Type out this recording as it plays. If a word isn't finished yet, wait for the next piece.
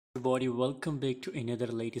Everybody, welcome back to another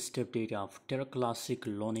latest update of Terra Classic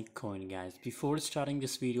Lunc coin, guys. Before starting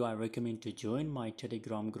this video, I recommend to join my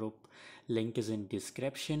Telegram group. Link is in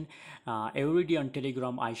description. Every day on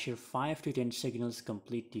Telegram, I share 5 to 10 signals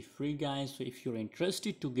completely free, guys. So if you're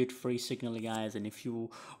interested to get free signal, guys, and if you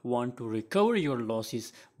want to recover your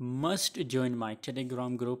losses, must join my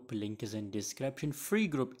Telegram group. Link is in description. Free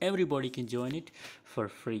group, everybody can join it for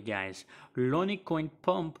free, guys. Lunc coin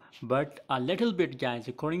pump, but a little bit, guys.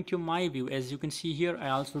 According to my view, as you can see here, I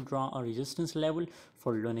also draw a resistance level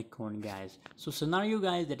for Lunc coin, guys. So scenario,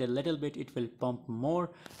 guys, that a little bit it will pump more.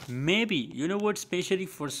 Maybe, you know what, especially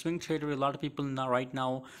for swing trader, a lot of people now right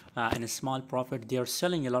now in a small profit they are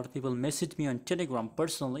selling. A lot of people message me on Telegram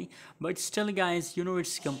personally, but still, guys, you know,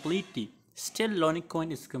 it's completely still Lunc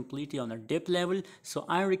coin is completely on a dip level. So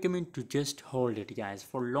I recommend to just hold it, guys,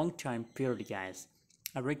 for long time period, guys.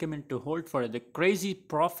 I recommend to hold for the crazy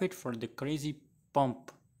profit, for the crazy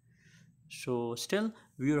pump. So still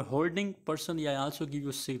we are holding. Personally, I also give you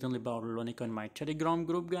a signal about Lunc on my Telegram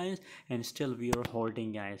group, guys, and still we are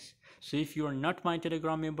holding, guys. So if you are not my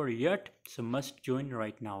Telegram member yet, so must join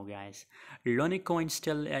right now, guys. Lunc coin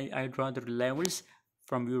still I'd rather levels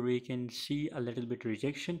from where we can see a little bit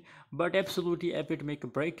rejection, but absolutely epic to make a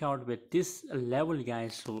breakout with this level,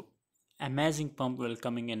 guys. So amazing pump will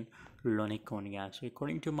coming in Lunc coin, guys. So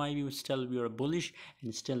according to my view, still we are bullish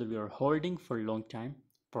and still we are holding for a long time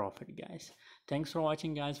profit, guys. Thanks for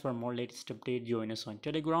watching, guys. For more latest update, join us on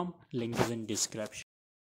Telegram. Link is in description.